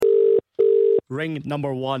Ring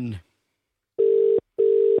number 1.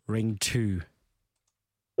 Ring 2.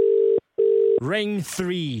 Ring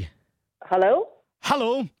 3. Hello?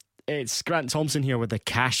 Hello, it's Grant Thompson here with the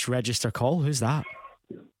cash register call. Who's that?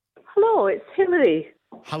 Hello, it's Hilary.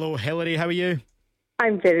 Hello, Hilary. How are you?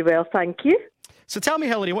 I'm very well, thank you. So tell me,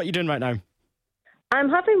 Hilary, what are you doing right now? I'm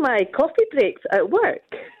having my coffee breaks at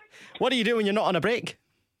work. What do you do when you're not on a break?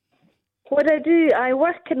 What do, I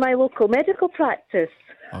work in my local medical practice.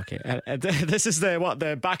 Okay, this is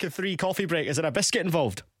the back of 3 coffee break. Is there a biscuit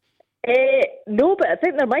involved? No, but I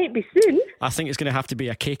think there might be soon. I think it's going to have to be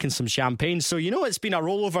a cake and some champagne. So, it's been a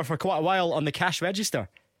rollover for quite a while on the cash register.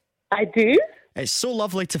 I do. It's so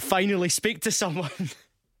lovely to finally speak to someone.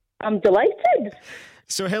 I'm delighted.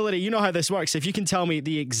 So, Hilary, you know how this works. If you can tell me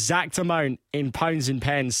the exact amount in pounds and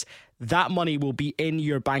pence, that money will be in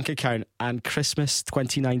your bank account and Christmas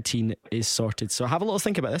 2019 is sorted. So have a little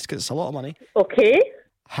think about this because it's a lot of money. Okay.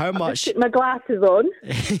 How much? I'll just put my glasses on.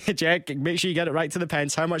 Jack, make sure you get it right to the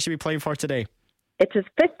pence. How much are we playing for today? It is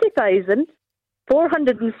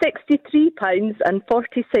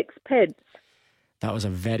 £50,463.46. That was a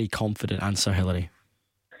very confident answer, Hilary.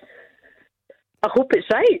 I hope it's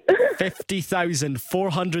right.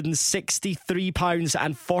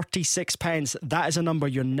 £50,463.46. That is a number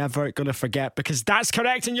you're never going to forget because that's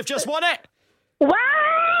correct and you've just won it. Wow!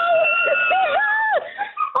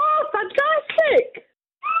 Oh, fantastic!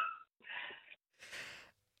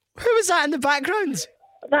 Who was that in the background?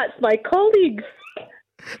 That's my colleagues.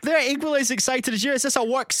 They're equally as excited as you. Is this a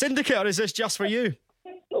work syndicate or is this just for you?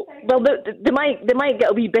 Well, they might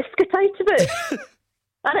get a wee biscuit out of it.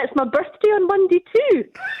 And it's my birthday on Monday too.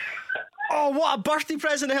 Oh, what a birthday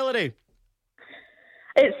present, Hilary.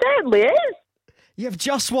 It certainly is. You've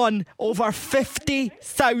just won over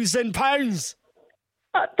 £50,000.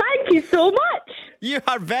 Thank you so much. You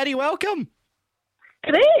are very welcome.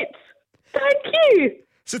 Great. Thank you.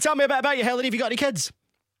 So tell me a bit about you, Hilary. Have you got any kids?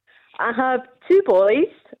 I have 2 boys.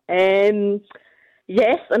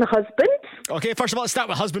 Yes, and a husband. Okay, first of all, let's start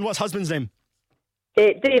with husband. What's husband's name?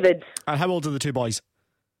 David. And how old are the 2 boys?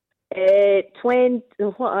 20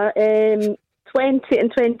 and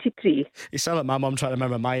 23. You sound like my mum trying to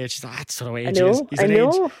remember my age. She's like, I don't know what age I know, he is. He's I an know.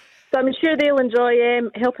 age. So I'm sure they'll enjoy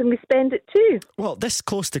helping me spend it too. Well, this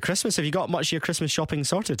close to Christmas, have you got much of your Christmas shopping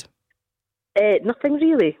sorted? Nothing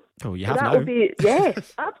really. Oh, you So have that'll now. be,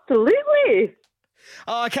 yes, absolutely.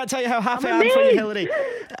 Oh, I can't tell you how happy I am for you, Hilary.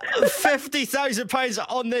 £50,000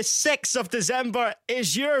 on the 6th of December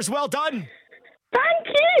is yours. Well done.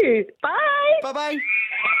 Thank you. Bye. Bye-bye.